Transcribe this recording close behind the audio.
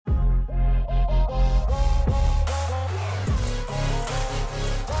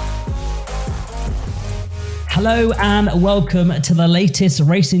Hello and welcome to the latest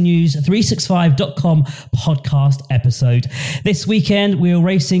Racing News 365.com podcast episode. This weekend, we're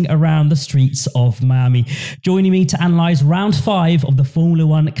racing around the streets of Miami. Joining me to analyse round 5 of the Formula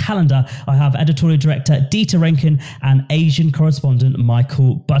One calendar, I have editorial director Dieter Rencken and Asian correspondent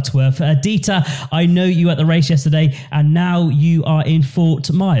Michael Butterworth. Dieter, I know you were at the race yesterday and now you are in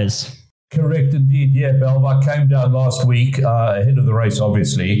Fort Myers. Correct indeed. Yeah, Balve, I came down last week ahead of the race,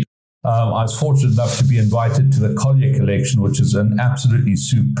 obviously. I was fortunate enough to be invited to the Collier collection, which is an absolutely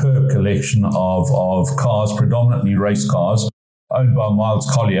superb collection of cars, predominantly race cars, owned by Miles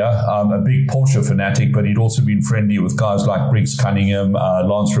Collier, a big Porsche fanatic, but he'd also been friendly with guys like Briggs Cunningham,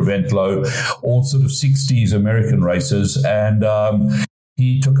 Lance Reventlow, all sort of 60s American racers. And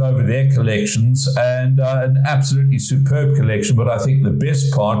he took over their collections, and an absolutely superb collection. But I think the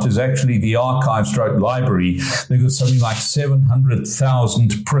best part is actually the archive stroke library. They've got something like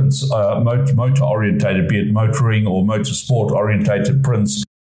 700,000 prints, motor-orientated, be it motoring or motorsport-orientated prints.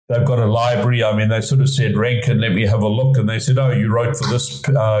 They've got a library. I mean, they sort of said, Rencken, let me have a look. And they said, oh, you wrote for this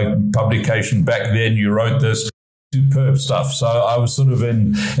publication back then. You wrote this. Superb stuff. So I was sort of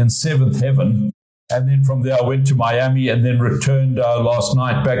in seventh heaven. And then from there, I went to Miami and then returned last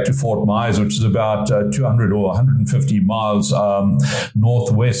night back to Fort Myers, which is about 200 or 150 miles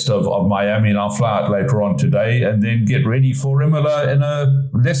northwest of Miami. And I'll fly out later on today and then get ready for Imola in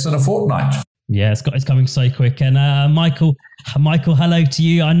less than a fortnight. Yeah, it's coming so quick. And Michael, hello to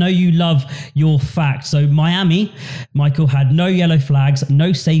you. I know you love your facts. So Miami, Michael, had no yellow flags,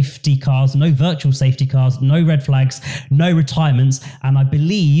 no safety cars, no virtual safety cars, no red flags, no retirements, and I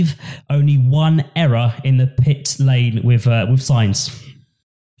believe only one error in the pit lane with signs.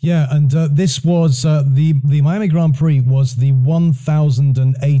 Yeah, and this was the Miami Grand Prix was the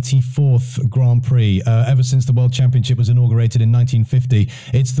 1084th Grand Prix ever since the World Championship was inaugurated in 1950.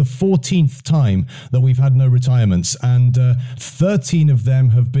 It's the 14th time that we've had no retirements, and 13 of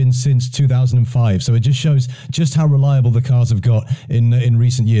them have been since 2005. So it just shows just how reliable the cars have got in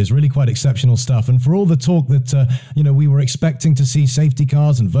recent years. Really quite exceptional stuff. And for all the talk that we were expecting to see safety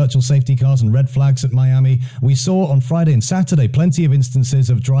cars and virtual safety cars and red flags at Miami, we saw on Friday and Saturday plenty of instances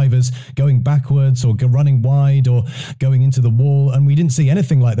of drivers going backwards or running wide or going into the wall, and we didn't see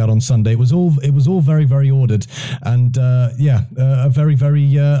anything like that on Sunday. It was all very, very ordered, and a very,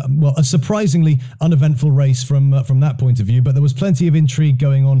 very a surprisingly uneventful race from that point of view. But there was plenty of intrigue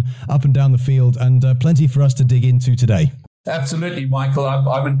going on up and down the field, and plenty for us to dig into today. Absolutely, Michael.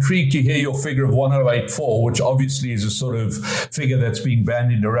 I'm intrigued to hear your figure of 1084, which obviously is a sort of figure that's being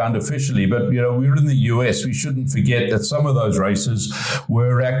bandied around officially. But, we're in the US. We shouldn't forget that some of those races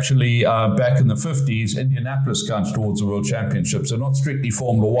were actually back in the 50s, Indianapolis counts towards the World Championship, so not strictly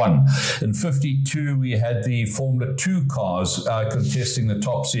Formula One. In 52, we had the Formula 2 cars contesting the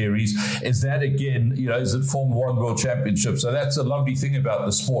top series. Is that, again, is it Formula One World Championship? So that's a lovely thing about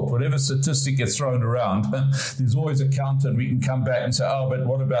the sport. Whatever statistic gets thrown around, there's always a counter. And we can come back and say, oh, but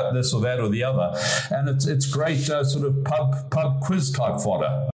what about this or that or the other? And it's great sort of pub quiz type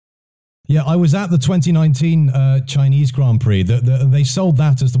fodder. Yeah, I was at the 2019 Chinese Grand Prix. They sold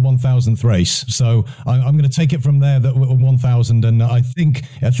that as the 1000th race. So I'm going to take it from there that 1000, and I think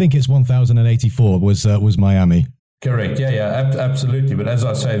it's 1084 was Miami. Correct. Yeah, absolutely. But as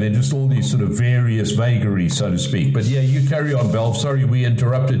I say, they're just all these sort of various vagaries, so to speak. But yeah, you carry on, Balve. Sorry we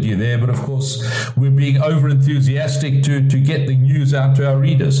interrupted you there. But of course, we're being over-enthusiastic to get the news out to our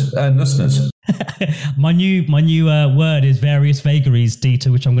readers and listeners. My new word is various vagaries,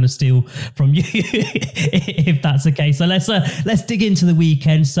 Dieter, which I'm going to steal from you if that's okay. So let's dig into the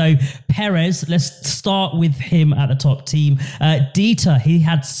weekend. So Perez, let's start with him at the top team. Dieter, he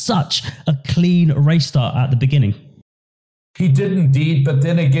had such a clean race start at the beginning. He did indeed, but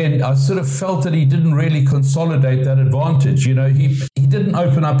then again, I sort of felt that he didn't really consolidate that advantage. He didn't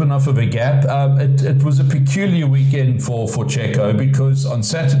open up enough of a gap. It was a peculiar weekend for Checo, because on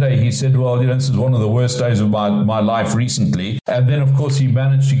Saturday he said, well, this is one of the worst days of my life recently. And then, of course, he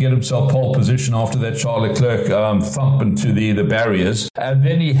managed to get himself pole position after that Charles Leclerc thump into the barriers. And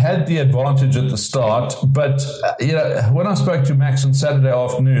then he had the advantage at the start. But, when I spoke to Max on Saturday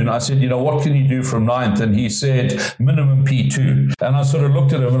afternoon, I said, what can you do from 9th? And he said, minimum P2. And I sort of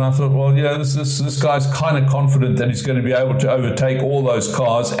looked at him and I thought, well, this guy's kind of confident that he's going to be able to overtake all those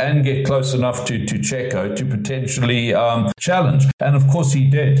cars and get close enough to Checo to potentially challenge. And of course he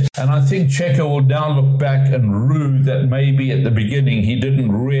did. And I think Checo will now look back and rue that maybe at the beginning he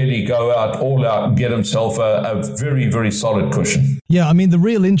didn't really go all out and get himself a very, very solid cushion. Yeah, I mean, the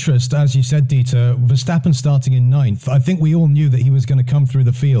real interest, as you said, Dieter, Verstappen starting in 9th, I think we all knew that he was going to come through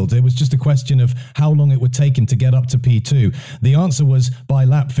the field. It was just a question of how long it would take him to get up to P2. P2? The answer was by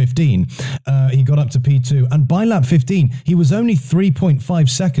lap 15. He got up to P2, and by lap 15, he was only 3.5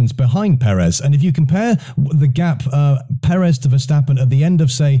 seconds behind Perez. And if you compare the gap, Perez to Verstappen at the end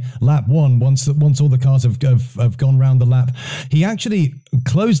of, say, lap 1, once all the cars have gone round the lap, he actually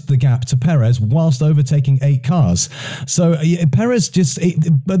closed the gap to Perez whilst overtaking 8 cars. So Perez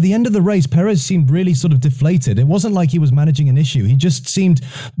at the end of the race, Perez seemed really sort of deflated. It wasn't like he was managing an issue. He just seemed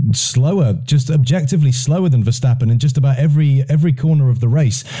slower, just objectively slower than Verstappen in just about every corner of the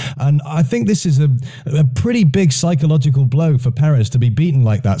race. And I think this is a pretty big psychological blow for Perez to be beaten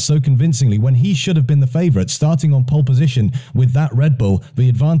like that so convincingly when he should have been the favourite, starting on pole position with that Red Bull, the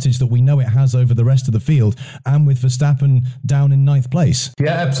advantage that we know it has over the rest of the field, and with Verstappen down in 9th place.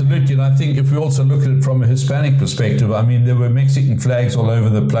 Yeah, absolutely. And I think if we also look at it from a Hispanic perspective, I mean, there were Mexican flags all over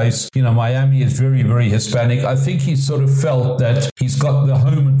the place. Miami is very, very Hispanic. I think he sort of felt that he's got the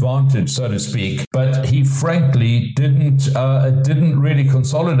home advantage, so to speak, but he frankly didn't really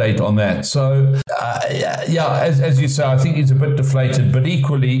consolidate on that. So, as you say, I think he's a bit deflated, but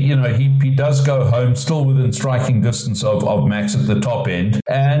equally, he does go home still within striking distance of Max at the top end.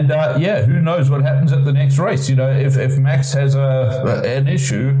 And who knows what happens at the next race? If Max has an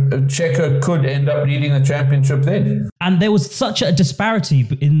issue, Checo could end up leading the championship then. And there was such a disparity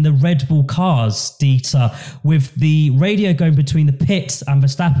in the Red Bull cars, Dieter, with the radio going between the pit and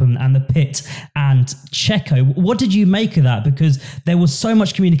Verstappen and the pit and Checo. What did you make of that? Because there was so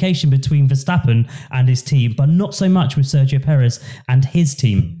much communication between Verstappen and his team, but not so much with Sergio Perez and his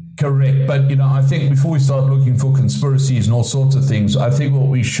team. Correct. But, I think before we start looking for conspiracies and all sorts of things, I think what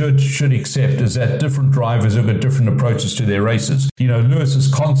we should accept is that different drivers have got different approaches to their races. Lewis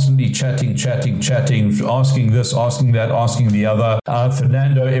is constantly chatting, asking this, asking that, asking the other.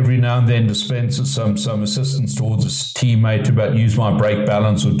 Fernando every now and then dispenses some assistance towards his teammate about use my brake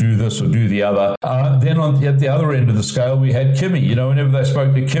balance or do this or do the other. Then at the other end of the scale, we had Kimi. Whenever they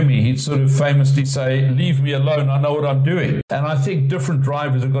spoke to Kimi, he'd sort of famously say, leave me alone, I know what I'm doing. And I think different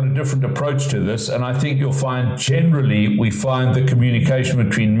drivers have got a different approach to this, and I think you'll find generally we find the communication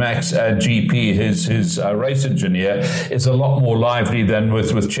between Max and GP, his race engineer, is a lot more lively than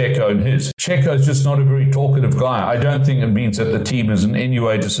with Checo and his. Checo is just not a very talkative guy. I don't think it means that the team is in any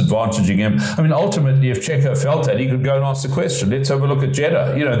way disadvantaging him. I mean, ultimately, if Checo felt that, he could go and ask the question. Let's have a look at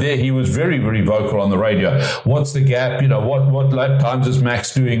Jeddah. There he was very, very vocal on the radio. What's the gap? What lap times is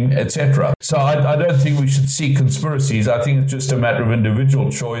Max doing, etc. So I don't think we should see conspiracies. I think it's just a matter of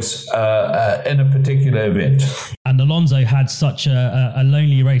individual choice in a particular event. And Alonso had such a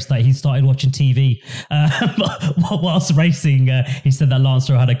lonely race that he started watching TV whilst racing. He said that Lance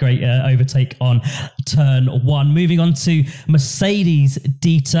Stroll had a great overtake on turn 1. Moving on to Mercedes,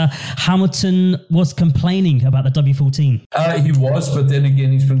 Dieter. Hamilton was complaining about the W14. He was, but then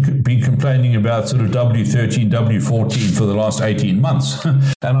again, he's been complaining about sort of W13, W14 for the last 18 months.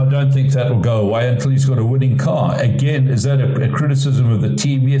 And I don't think that will go away until he's got a winning car. Again, is that a criticism of the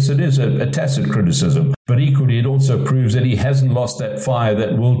team? Yes, it is a tacit criticism. But equally, it also proves that he hasn't lost that fire,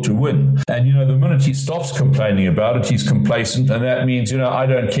 that will to win. And, the minute he stops complaining about it, he's complacent. And that means, I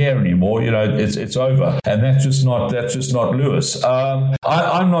don't care anymore. It's over. And that's just not Lewis.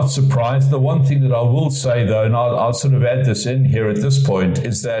 I'm not surprised. The one thing that I will say, though, and I'll sort of add this in here at this point,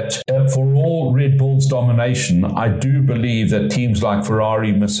 is that for all Red Bull's domination, I do believe that teams like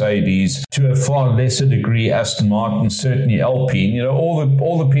Ferrari, Mercedes, to a far lesser degree, Aston Martin, certainly Alpine,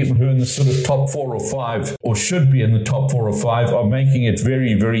 all the people who are in the sort of top 4 or 5 or should be in the top 4 or 5 are making it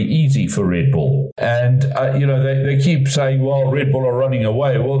very, very easy for Red Bull. And, they keep saying, well, Red Bull are running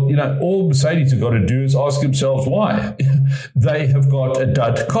away. Well, all Mercedes have got to do is ask themselves why. They have got a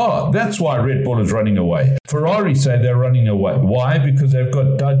dud car. That's why Red Bull is running away. Ferrari say they're running away. Why? Because they've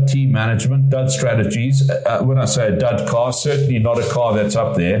got dud team management, dud strategies. When I say a dud car, certainly not a car that's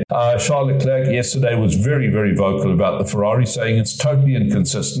up there. Charles Leclerc yesterday was very, very vocal about the Ferrari, saying it's totally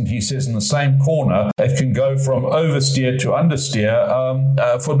inconsistent. He says in the same corner, it can go from oversteer to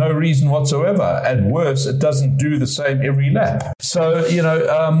understeer for no reason whatsoever. And worse, it doesn't do the same every lap. So,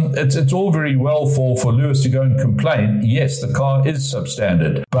 it's all very well for Lewis to go and complain. Yes, the car is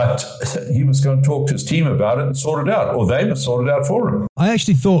substandard, but he must go and talk to his team about it and sort it out, or they must sort it out for him. I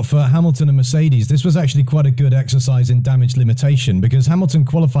actually thought for Hamilton and Mercedes, this was actually quite a good exercise in damage limitation, because Hamilton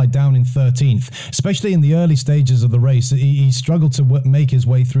qualified down in 13th, especially in the early stages of the race. He struggled to make his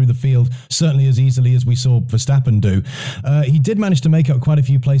way through the field, certainly as easily as we saw Verstappen do. He did manage to make up quite a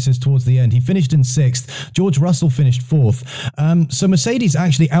few places towards the end. He finished in 6th. George Russell finished 4th. So Mercedes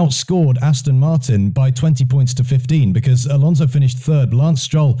actually outscored Aston Martin by 20 points to 15, because because Alonso finished third. Lance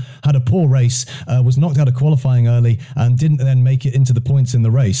Stroll had a poor race, was knocked out of qualifying early, and didn't then make it into the points in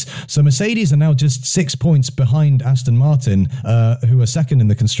the race. So Mercedes are now just 6 points behind Aston Martin, who are second in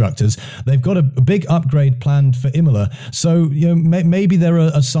the constructors. They've got a big upgrade planned for Imola. So maybe there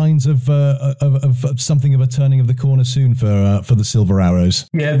are signs of something of a turning of the corner soon for the Silver Arrows.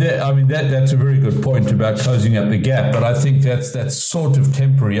 Yeah, that's a very good point about closing up the gap, but I think that's sort of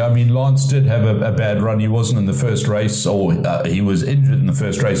temporary. I mean, Lance did have a bad run. He wasn't in the first race, or he was injured in the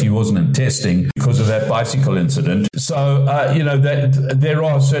first race. He wasn't in testing because of that bicycle incident. So, there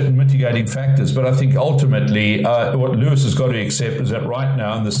are certain mitigating factors, but I think ultimately what Lewis has got to accept is that right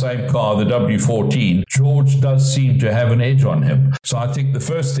now in the same car, the W14, George does seem to have an edge on him. So I think the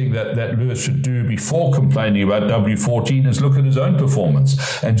first thing that Lewis should do before complaining about W14 is look at his own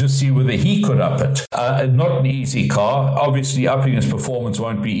performance and just see whether he could up it. Not an easy car. Obviously, upping his performance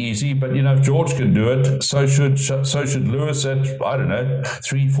won't be easy, but if George can do it, so should Lewis at, I don't know,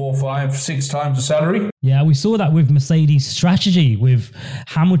 3, 4, 5, 6 times the salary. Yeah, we saw that with Mercedes' strategy with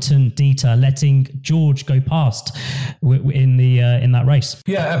Hamilton, Dieter letting George go past in that race.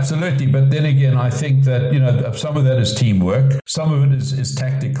 Yeah, absolutely. But then again, I think that some of that is teamwork, some of it is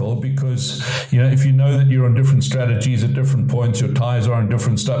tactical, because if you know that you're on different strategies at different points, your tires are on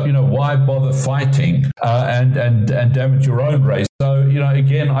different stuff. Why bother fighting and damage your own race? So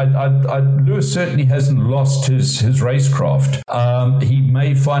again, Lewis certainly hasn't lost his racecraft. He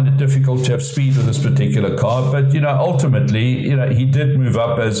may find it difficult to have speed with this particular car, but ultimately, he did move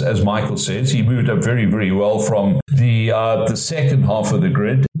up, as Michael says. He moved up very, very well from the second half of the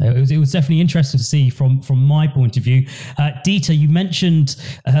grid. It was definitely interesting to see from my point of view. Dieter, you mentioned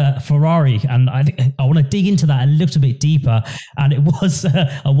Ferrari, and I want to dig into that a little bit deeper. And it was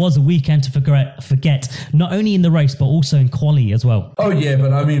a weekend to forget, not only in the race but also in quali as well. Oh yeah,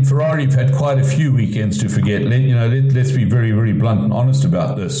 but I mean, Ferrari have had quite a few weekends to forget. Let's be very, very blunt and honest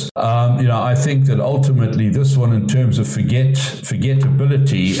about this. I think that ultimately this one, in terms of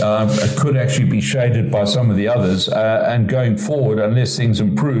forgettability, could actually be shaded by some of the others. And going forward, unless things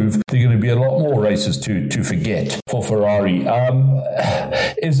improve, there are going to be a lot more races to forget for Ferrari.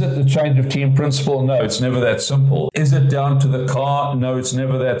 Is it the change of team principle? No, it's never that simple. Is it down to the car? No, it's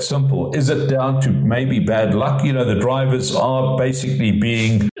never that simple. Is it down to maybe bad luck? The drivers are basically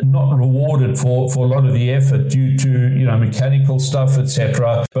being not rewarded for a lot of the effort due to mechanical stuff,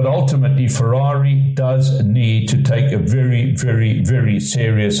 etc. But ultimately, Ferrari does need to take a very, very, very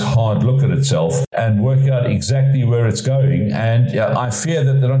serious, hard look at itself and work out exactly where it's going. And I fear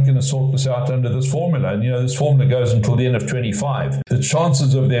that they're not going to sort this out under this formula. And this formula goes until the end of 25. The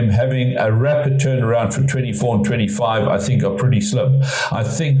chances of them having a rapid turnaround for 24 and 25, I think, are pretty slim. I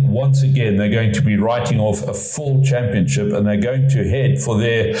think once again they're going to be writing off a full championship, and they're going to head for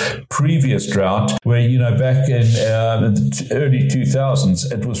their previous drought, where back in the early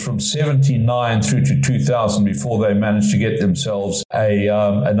 2000s, it was from 79 through to 2000 before they managed to get themselves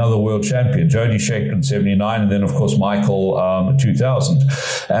another world champion. Jody Scheckter in 79, and then of course Michael 2000.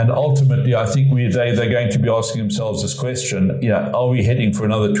 And ultimately, I think they're going to be asking themselves this question: are we heading for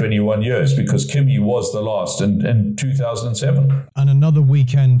another 21 years? Because Kimi was the last in 2007. And another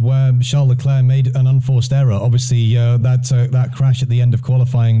weekend where Charles Leclerc made an unforced error. Obviously, that crash at the end of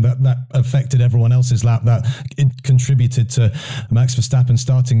qualifying that affected everyone else's lap. That it contributed to Max Verstappen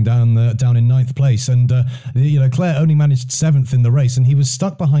starting down in ninth place. And Leclerc only managed 7th in the race, and he was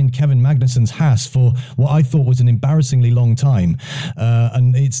stuck behind Kevin Magnussen's Haas for what I thought was an embarrassingly long time.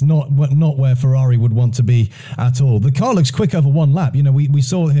 And it's not where Ferrari would want to be at all. The car looks quick over one lap. We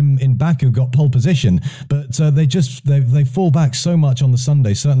saw him in Baku got pole position, but they fall back so much on the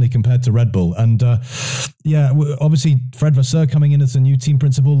Sunday, certainly compared to Red Bull. And obviously Fred Vasseur coming in as a new team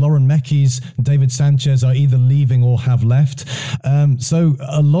principal. Lauren Mekis, David Sanchez are either leaving or have left. So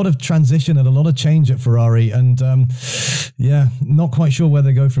a lot of transition and a lot of change at Ferrari, and not quite sure where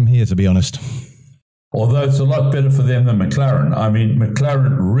they go from here, to be honest. Although it's a lot better for them than McLaren. I mean,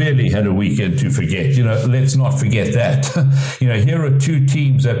 McLaren really had a weekend to forget. Let's not forget that. Here are two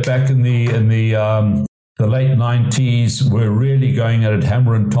teams that back in the late 90s were really going at it,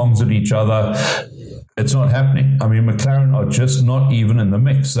 hammer and tongs at each other. It's not happening. I mean, McLaren are just not even in the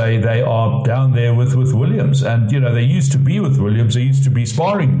mix. They are down there with Williams. And, they used to be with Williams. They used to be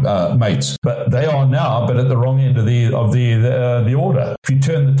sparring mates. But they are now, but at the wrong end of the order. If you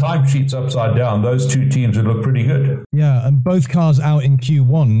turn the timesheets upside down, those two teams would look pretty good. Yeah, and both cars out in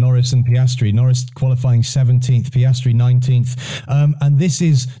Q1, Norris and Piastri. Norris qualifying 17th, Piastri 19th. And this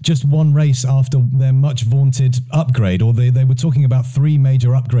is just one race after their much vaunted upgrade, or they were talking about 3 major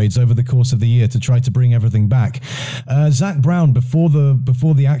upgrades over the course of the year to try to bring bring everything back. Zach Brown, before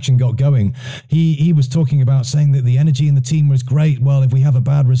the action got going, he was talking about saying that the energy in the team was great. Well, if we have a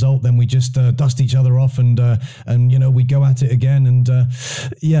bad result, then we just dust each other off and we go at it again. And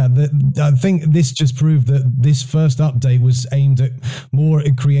I think this just proved that this first update was aimed at more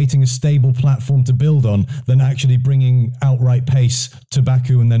at creating a stable platform to build on than actually bringing outright pace to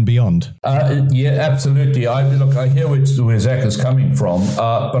Baku and then beyond. Yeah, absolutely. I hear where Zach is coming from,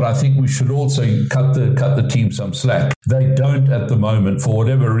 but I think we should also cut the team some slack. They don't at the moment, for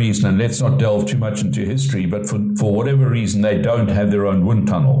whatever reason, and let's not delve too much into history, but for whatever reason, they don't have their own wind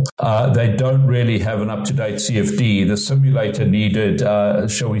tunnel. They don't really have an up-to-date CFD. The simulator needed,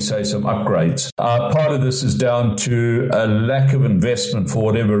 shall we say, some upgrades. Part of this is down to a lack of investment for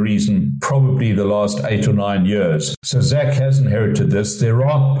whatever reason, probably the last 8 or 9 years. So Zach has inherited this. There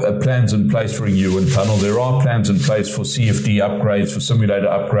are plans in place for a new wind tunnel. There are plans in place for CFD upgrades, for simulator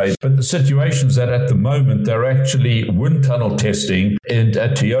upgrades. But the situation is that at the moment, they're actually wind tunnel testing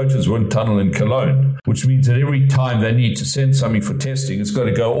at Toyota's wind tunnel in Cologne, which means that every time they need to send something for testing, it's got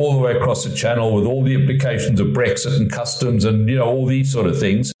to go all the way across the channel with all the implications of Brexit and customs and, all these sort of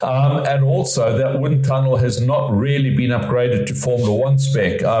things. And also that wind tunnel has not really been upgraded to Formula One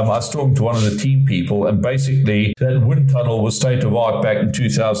spec. I was talking to one of the team people, and basically that wind tunnel was state of art back in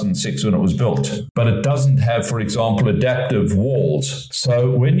 2006 when it was built. But it doesn't have, for example, adaptive walls.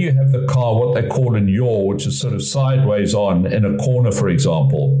 So when you have the car, what they call in yaw, which is sort of sideways on in a corner, for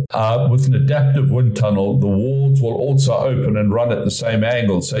example, with an adaptive wind tunnel, the walls will also open and run at the same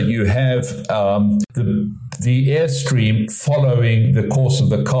angle. So you have the airstream following the course of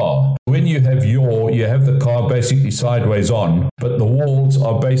the car. When you have yaw, you have the car basically sideways on, but the walls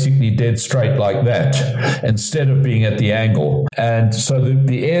are basically dead straight like that instead of being at the angle. And so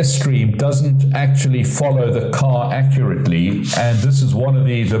the airstream doesn't actually follow the car accurately, and this is one of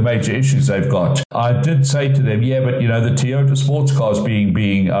the major issues they've got. I did say to them, but the Toyota sports car is being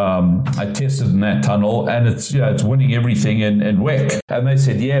tested in that tunnel, and it's winning everything in WEC. And they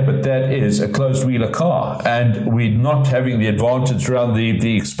said, but that is a closed wheeler car, and we're not having the advantage around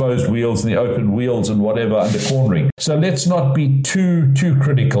the exposed wheels and the open wheels and whatever under cornering. So let's not be too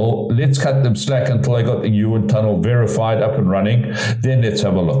critical. Let's cut them slack until they got the new wind tunnel verified, up and running. Then let's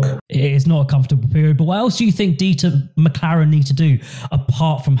have a look. It is not a comfortable period, but what else do you think McLaren need to do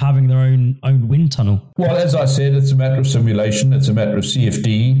apart from having their own wind tunnel? Well, as I said, it's a matter of simulation. It's a matter of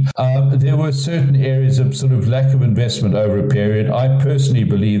CFD. There were certain areas of sort of lack of investment over a period. I personally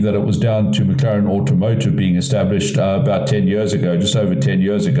believe that it was down to McLaren Automotive being established about 10 years ago, just over 10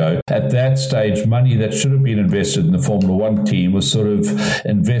 years ago. At that stage, money that should have been invested in the Formula One team was sort of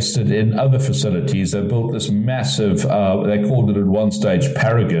invested in other facilities. They built this massive, they called it at one stage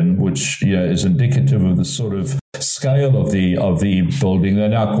Paragon, which is indicative of the sort of scale of the building. They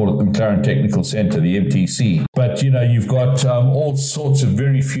now call it the McLaren Technical Centre, the MTC. But you've got all sorts of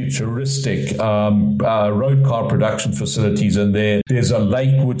very futuristic road car production facilities in there. There's a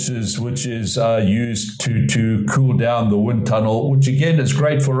lake which is used to cool down the wind tunnel, which again is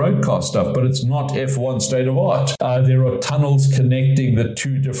great for road car stuff, but it's not F1 state of art. There are tunnels connecting the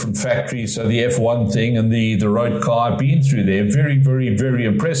two different factories, so the F1 thing and the road car. I've been through there. Very, very, very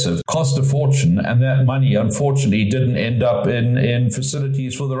impressive. Cost a fortune, and that money, unfortunately, didn't end up in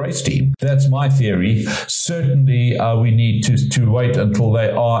facilities for the race team. That's my theory. Certainly, we need to wait until they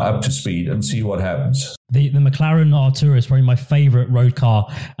are up to speed and see what happens. The McLaren Artura is probably my favourite road car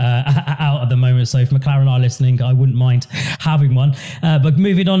out at the moment. So if McLaren are listening, I wouldn't mind having one. But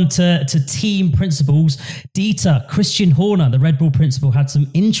moving on to team principals, Dieter Christian Horner, the Red Bull principal, had some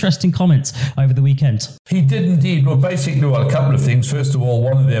interesting comments over the weekend. He did indeed. Well, basically, a couple of things. First of all,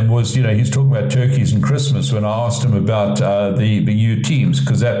 one of them was, he's talking about turkeys and Christmas when I asked him about the new teams,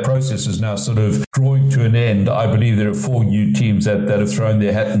 because that process is now sort of drawing to an end. I believe there are 4 new teams that have thrown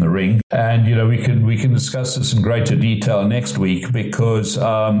their hat in the ring. And, we can discuss this in greater detail next week, because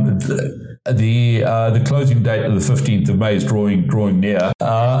the closing date of the 15th of May is drawing near.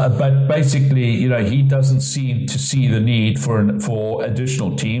 But basically, he doesn't seem to see the need for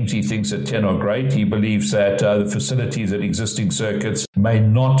additional teams. He thinks that 10 are great. He believes that the facilities at existing circuits may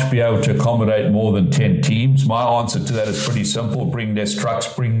not be able to accommodate more than 10 teams. My answer to that is pretty simple. Bring less trucks,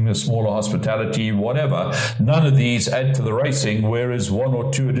 bring a smaller hospitality, whatever. None of these add to the racing, whereas 1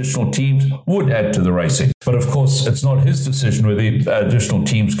 or 2 additional teams would add to the racing. But of course, it's not his decision whether the additional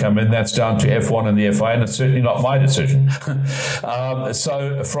teams come in. That's down down to F1 and the FIA, and it's certainly not my decision.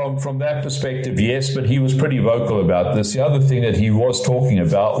 So from that perspective, yes, but he was pretty vocal about this. The other thing that he was talking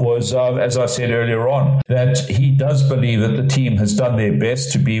about was, as I said earlier on, that he does believe that the team has done their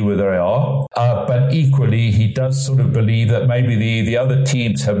best to be where they are, but equally he does sort of believe that maybe the other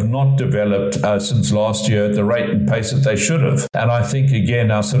teams have not developed since last year at the rate and pace that they should have. And I think,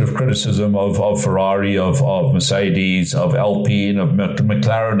 again, our sort of criticism of Ferrari, of Mercedes, of Alpine, of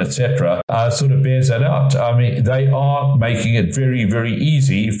McLaren, etc., sort of bears that out. I mean, they are making it very, very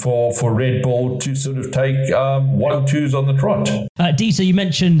easy for Red Bull to sort of take 1-2s on the trot. Dieter, you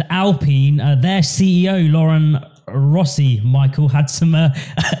mentioned Alpine. Their CEO, Laurent Rossi, Michael, had some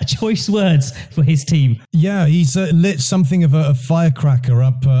choice words for his team. Yeah, he's lit something of a firecracker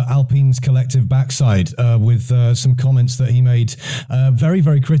up Alpine's collective backside with some comments that he made, very,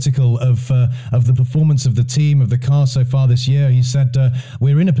 very critical of the performance of the team, of the car so far this year. He said,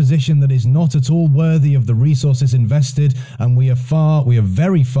 we're in a position that is not at all worthy of the resources invested, and we are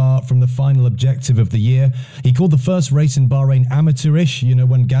very far from the final objective of the year. He called the first race in Bahrain amateurish,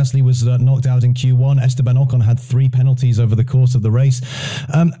 when Gasly was knocked out in Q1. Esteban Ocon had 3 penalties over the course of the race.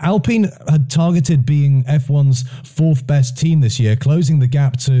 Alpine had targeted being F1's 4th best team this year, closing the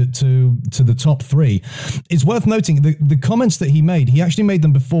gap to the top 3. It's worth noting the comments that he made, he actually made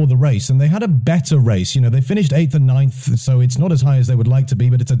them before the race, and they had a better race. They finished 8th and 9th, so it's not as high as they would like to be,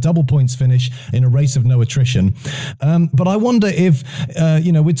 but it's a double points finish in a race of no attrition. But I wonder if,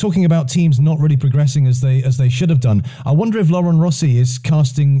 we're talking about teams not really progressing as they should have done. I wonder if Laurent Rossi is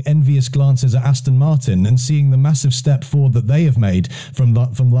casting envious glances at Aston Martin and seeing the massive step forward that they have made from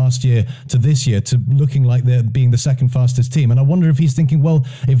last year to this year to looking like they're being the second fastest team. And I wonder if he's thinking, well,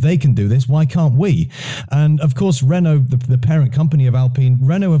 if they can do this, why can't we? And of course, Renault, the parent company of Alpine,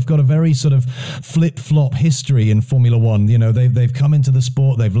 Renault have got a very sort of flip-flop history in Formula One. They've come into the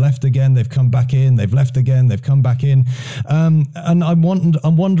sport, they've left again, they've come back in, they've left again, they've come back in. And I'm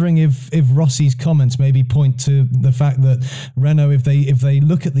wondering if Rossi's comments maybe point to the fact that Renault, if they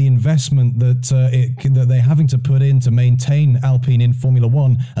look at the investment that they're having to put in to maintain Alpine in Formula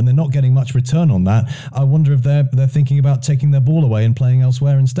One, and they're not getting much return on that, I wonder if they're thinking about taking their ball away and playing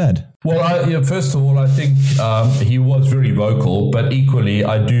elsewhere instead. Well, first of all, I think he was very vocal, but equally,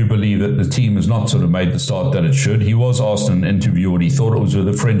 I do believe that the team has not sort of made the start that it should. He was asked in an interview what he thought. It was with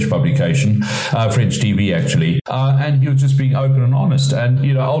a French publication, French TV actually, and he was just being open and honest.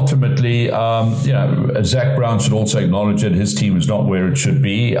 And ultimately, Zach Brown should also acknowledge that his team is not where it should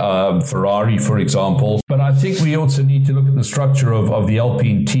be. Ferrari, for example. But I think we also need to look at the structure of the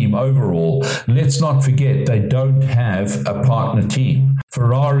Alpine team overall. Let's not forget they don't have a partner team.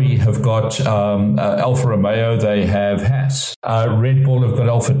 Ferrari have got Alfa Romeo, they have Haas. Red Bull have got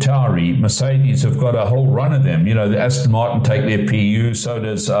AlphaTauri. Mercedes have got a whole run of them. The Aston Martin take their PU, so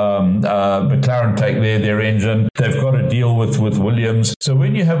does McLaren take their engine. They've got to deal with Williams. So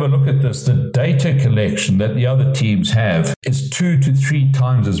when you have a look at this, the data collection that the other teams have is 2 to 3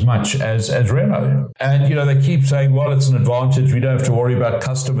 times as much as Renault. And, they keep saying, well, it's an advantage. We don't have to worry about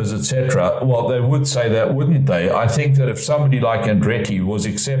customers, etc. Well, they would say that, wouldn't they? I think that if somebody like Andretti was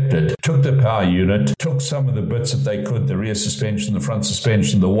accepted, took the power unit, took some of the bits that they could, the rear suspension, the front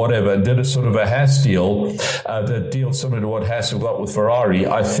suspension, the whatever, and did a sort of a Haas deal, the deal similar to what Haas have got with Ferrari,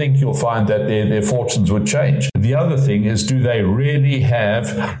 I think you'll find that their fortunes would change. The other thing is, do they really have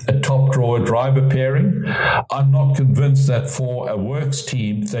a top drawer driver pairing? I'm not convinced that for a works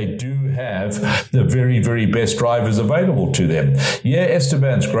team, they do have the very, very best drivers available to them. Yeah,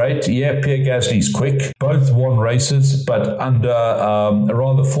 Esteban's great. Yeah, Pierre Gasly's quick. Both won races, but under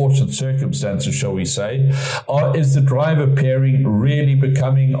rather fortunate circumstances, shall we say. Is the driver pairing really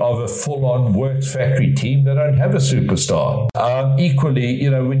becoming of a full-on works factory team? They don't have a superstar. Equally,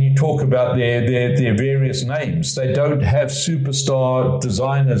 when you talk about their various names, they don't have superstar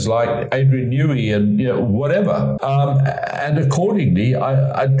designers like Adrian Newey and whatever. And accordingly,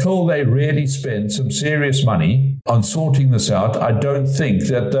 until they really spend some serious money on sorting this out, I don't think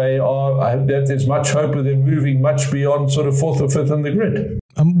that that there's much hope of them moving much beyond sort of 4th or 5th in the grid.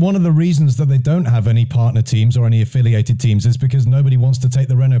 One of the reasons that they don't have any partner teams or any affiliated teams is because nobody wants to take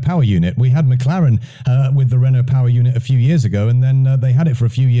the Renault power unit. We had McLaren with the Renault power unit a few years ago, and then they had it for a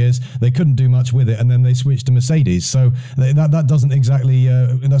few years. They couldn't do much with it, and then they switched to Mercedes. So that doesn't exactly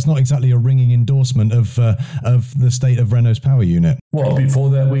that's not exactly a ringing endorsement of the state of Renault's power unit. Well, before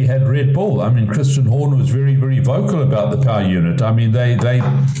that we had Red Bull. I mean, Christian Horner was very, very vocal about the power unit. I mean, they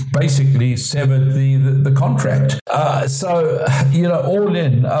basically severed the contract. All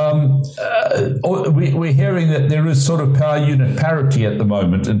in, we're hearing that there is sort of power unit parity at the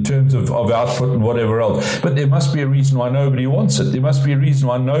moment in terms of output and whatever else. But there must be a reason why nobody wants it. There must be a reason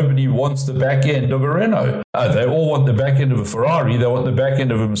why nobody wants the back end of a Renault. They all want the back end of a Ferrari. They want the back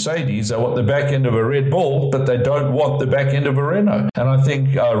end of a Mercedes. They want the back end of a Red Bull, but they don't want the back end of a Renault. And I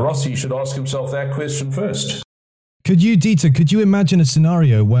think Rossi should ask himself that question first. Could you imagine a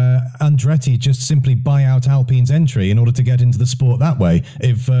scenario where Andretti just simply buy out Alpine's entry in order to get into the sport that way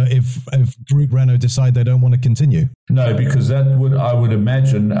if Group Renault decide they don't want to continue? No, because that would, I would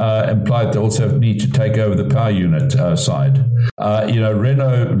imagine, imply they also need to take over the power unit side.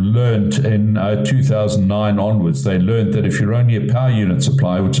 Renault learned in 2009 onwards, they learned that if you're only a power unit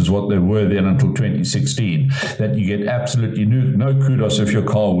supplier, which is what they were then until 2016, that you get absolutely no kudos if your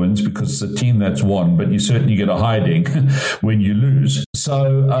car wins because it's the team that's won, but you certainly get a hiding when you lose.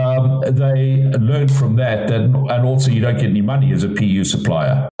 So they learned from that, and also you don't get any money as a PU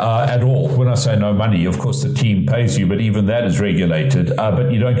supplier at all. When I say no money, of course the team pays you, but even that is regulated.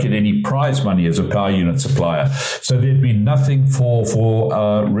 But you don't get any prize money as a power unit supplier. So there'd be nothing for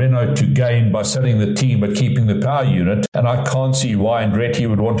Renault to gain by selling the team but keeping the power unit. And I can't see why Andretti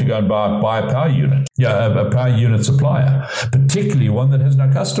would want to go and buy a power unit. A power unit supplier, particularly one that has no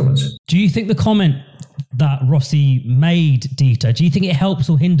customers. Do you think the comment that Rossi made, Dieter, do you think it helps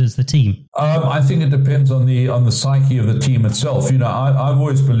or hinders the team? I think it depends on the psyche of the team itself. I've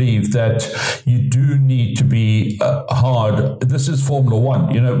always believed that you do need to be hard. This is Formula One.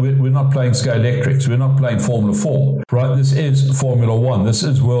 We're not playing Sky Electrics. We're not playing Formula 4, right? This is Formula One. This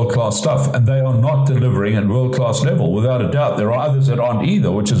is world-class stuff, and they are not delivering at world-class level, without a doubt. There are others that aren't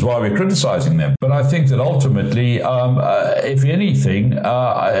either, which is why we're criticizing them. But I think that ultimately, if anything,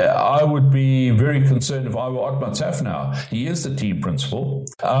 I would be very concerned if I were Otmar Safnauer. He is the team principal.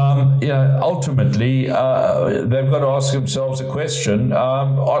 Ultimately, they've got to ask themselves a question.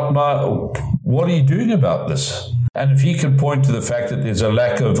 Otmar, what are you doing about this? And if he can point to the fact that there's a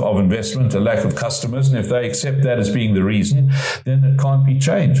lack of investment, a lack of customers, and if they accept that as being the reason, then it can't be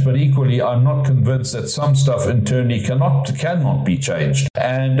changed. But equally, I'm not convinced that some stuff internally cannot be changed.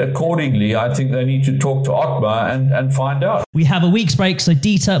 And accordingly, I think they need to talk to Otmar and find out. We have a week's break, so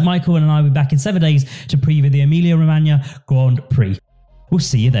Dieter, Michael, and I will be back in 7 days to preview the Emilia-Romagna Grand Prix. We'll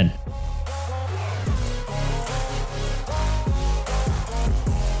see you then.